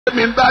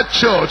in that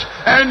church,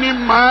 any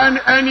man,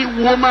 any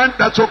woman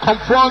that will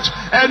confront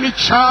any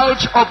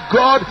child of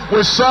God,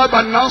 we serve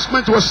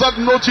announcement, we serve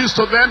notice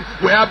to them.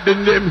 We have the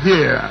name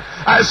here.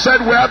 I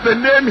said we have the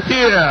name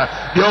here.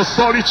 The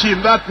authority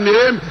in that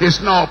name is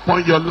now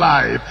upon your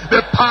life. The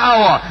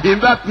power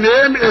in that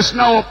name is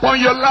now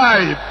upon your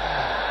life.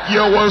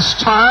 You will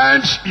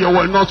stand, you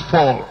will not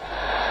fall.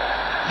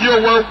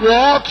 You will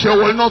walk, you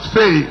will not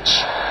faint.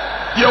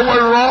 You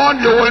will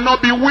run, you will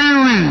not be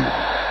weary.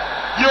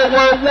 You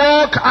will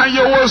walk and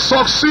you will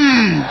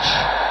succeed.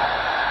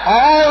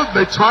 All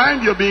the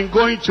time you've been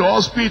going to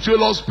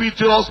hospital,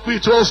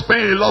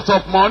 spending a lot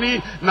of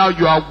money. Now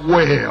you are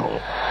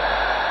well.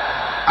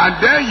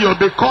 And then you'll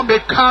become a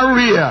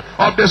carrier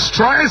of the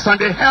strength and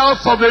the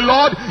health of the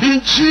Lord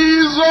in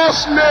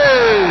Jesus'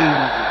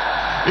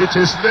 name. It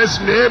is this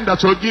name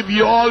that will give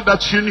you all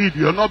that you need.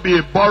 You'll not be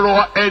a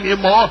borrower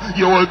anymore.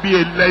 You will be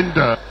a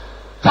lender.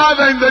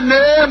 Father, in the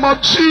name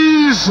of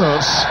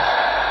Jesus,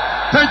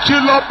 thank you,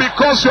 Lord,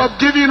 because you have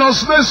given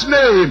us this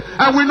name.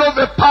 And we know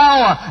the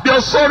power, the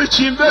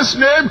authority in this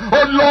name.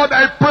 Oh, Lord,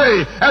 I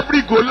pray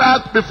every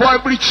Goliath before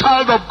every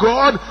child of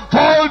God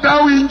fall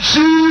down in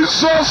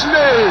Jesus'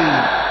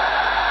 name.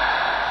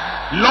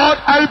 Lord,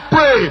 I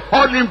pray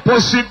all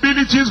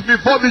impossibilities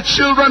before the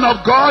children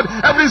of God,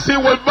 everything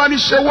will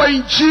vanish away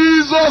in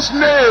Jesus'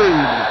 name.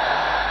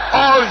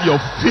 All your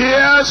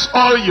fears,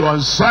 all your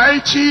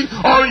anxiety,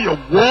 all your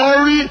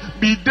worry,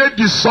 be they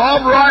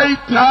dissolved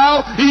right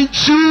now in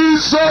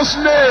Jesus'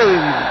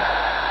 name.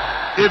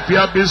 If you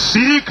have been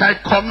sick, I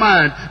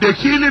command the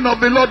healing of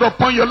the Lord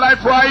upon your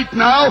life right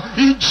now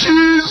in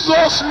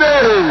Jesus'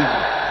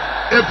 name.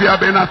 If you have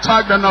been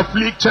attacked and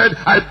afflicted,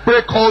 I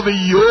break all the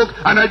yoke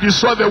and I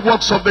destroy the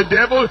works of the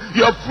devil.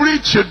 You are free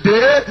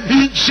today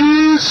in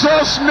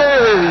Jesus'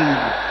 name.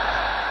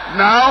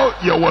 Now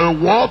you will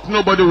walk,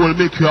 nobody will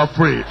make you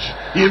afraid.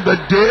 In the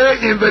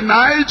day, in the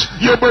night,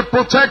 you'll be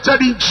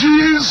protected in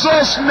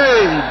Jesus'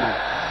 name.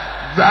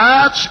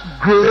 That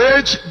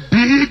great,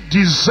 big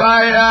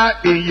desire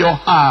in your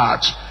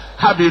heart,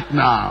 have it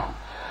now.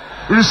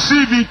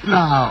 Receive it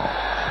now.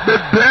 Be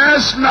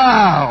blessed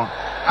now.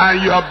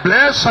 And you are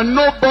blessed, and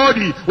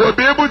nobody will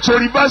be able to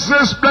reverse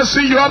this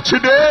blessing you have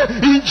today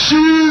in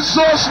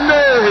Jesus'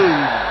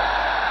 name.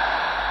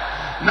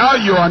 Now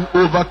you are an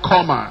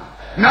overcomer.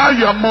 Now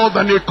you are more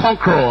than a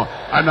conqueror.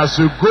 And as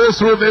you go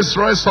through this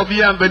rest of the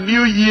year and the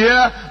new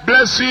year,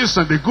 blessings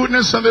and the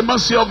goodness and the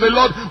mercy of the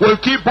Lord will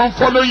keep on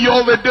following you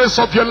all the days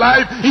of your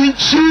life in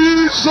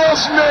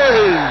Jesus'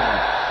 name.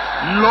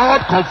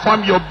 Lord,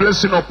 confirm your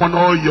blessing upon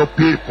all your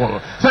people.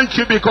 Thank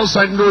you because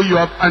I know you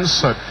have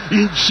answered.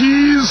 In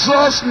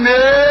Jesus'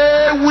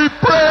 name we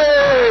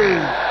pray.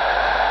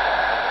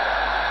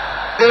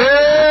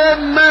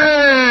 Amen.